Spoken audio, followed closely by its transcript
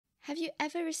Have you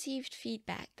ever received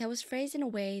feedback that was phrased in a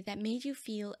way that made you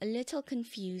feel a little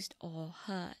confused or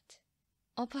hurt?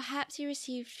 Or perhaps you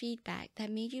received feedback that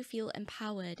made you feel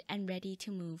empowered and ready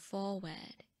to move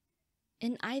forward.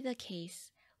 In either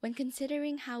case, when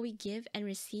considering how we give and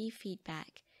receive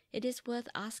feedback, it is worth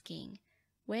asking,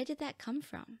 where did that come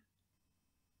from?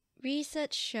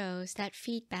 Research shows that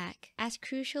feedback, as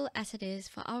crucial as it is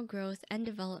for our growth and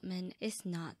development, is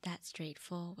not that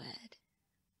straightforward.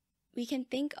 We can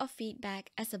think of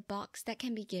feedback as a box that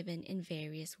can be given in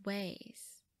various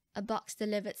ways. A box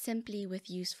delivered simply with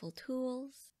useful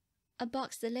tools, a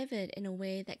box delivered in a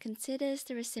way that considers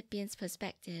the recipient's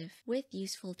perspective with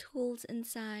useful tools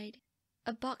inside,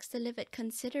 a box delivered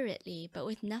considerately but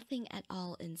with nothing at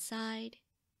all inside,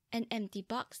 an empty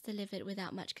box delivered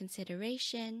without much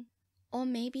consideration, or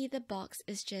maybe the box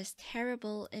is just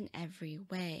terrible in every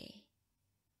way.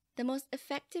 The most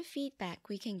effective feedback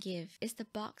we can give is the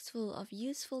box full of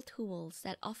useful tools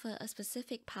that offer a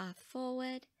specific path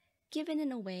forward, given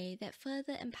in a way that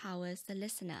further empowers the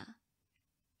listener.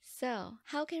 So,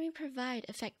 how can we provide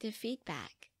effective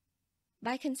feedback?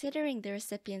 By considering the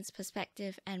recipient's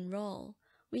perspective and role,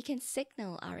 we can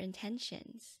signal our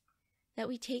intentions, that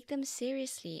we take them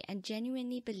seriously and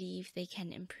genuinely believe they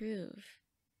can improve.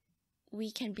 We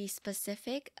can be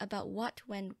specific about what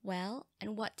went well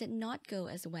and what did not go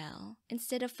as well,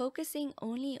 instead of focusing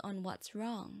only on what's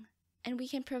wrong, and we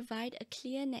can provide a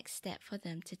clear next step for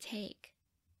them to take.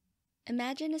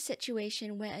 Imagine a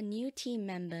situation where a new team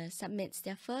member submits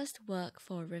their first work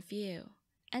for review,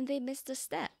 and they missed a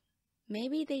step.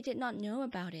 Maybe they did not know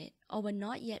about it or were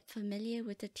not yet familiar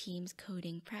with the team's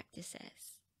coding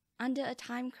practices. Under a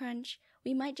time crunch,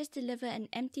 we might just deliver an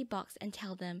empty box and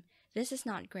tell them, "This is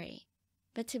not great."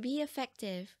 But to be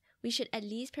effective, we should at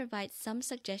least provide some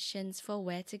suggestions for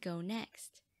where to go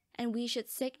next, and we should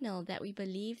signal that we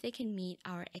believe they can meet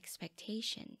our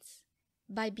expectations.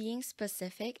 By being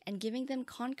specific and giving them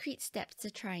concrete steps to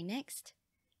try next,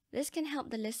 this can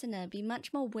help the listener be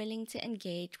much more willing to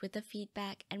engage with the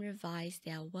feedback and revise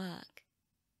their work.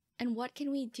 And what can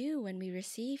we do when we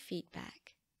receive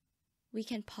feedback? We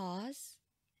can pause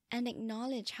and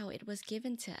acknowledge how it was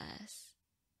given to us.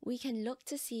 We can look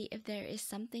to see if there is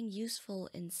something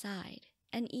useful inside,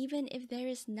 and even if there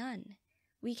is none,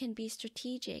 we can be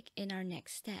strategic in our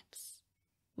next steps.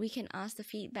 We can ask the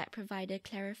feedback provider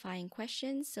clarifying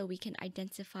questions so we can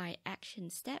identify action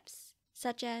steps,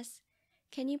 such as,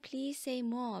 "Can you please say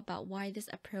more about why this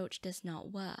approach does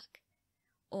not work?"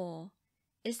 Or,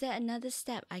 "Is there another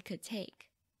step I could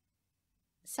take?"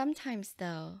 Sometimes,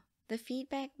 though, the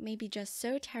feedback may be just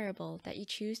so terrible that you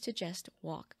choose to just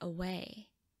walk away.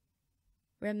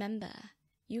 Remember,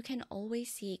 you can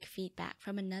always seek feedback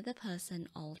from another person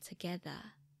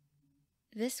altogether.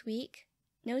 This week,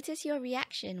 notice your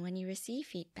reaction when you receive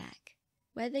feedback,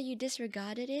 whether you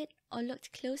disregarded it or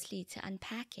looked closely to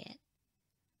unpack it.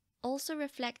 Also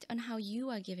reflect on how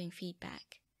you are giving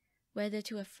feedback, whether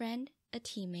to a friend, a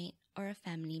teammate, or a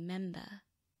family member.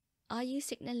 Are you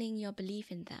signaling your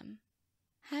belief in them?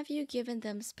 Have you given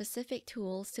them specific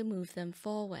tools to move them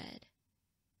forward?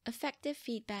 Effective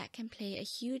feedback can play a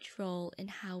huge role in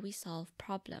how we solve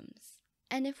problems.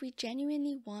 And if we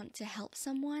genuinely want to help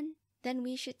someone, then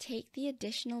we should take the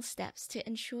additional steps to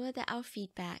ensure that our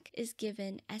feedback is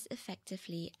given as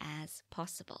effectively as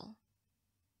possible.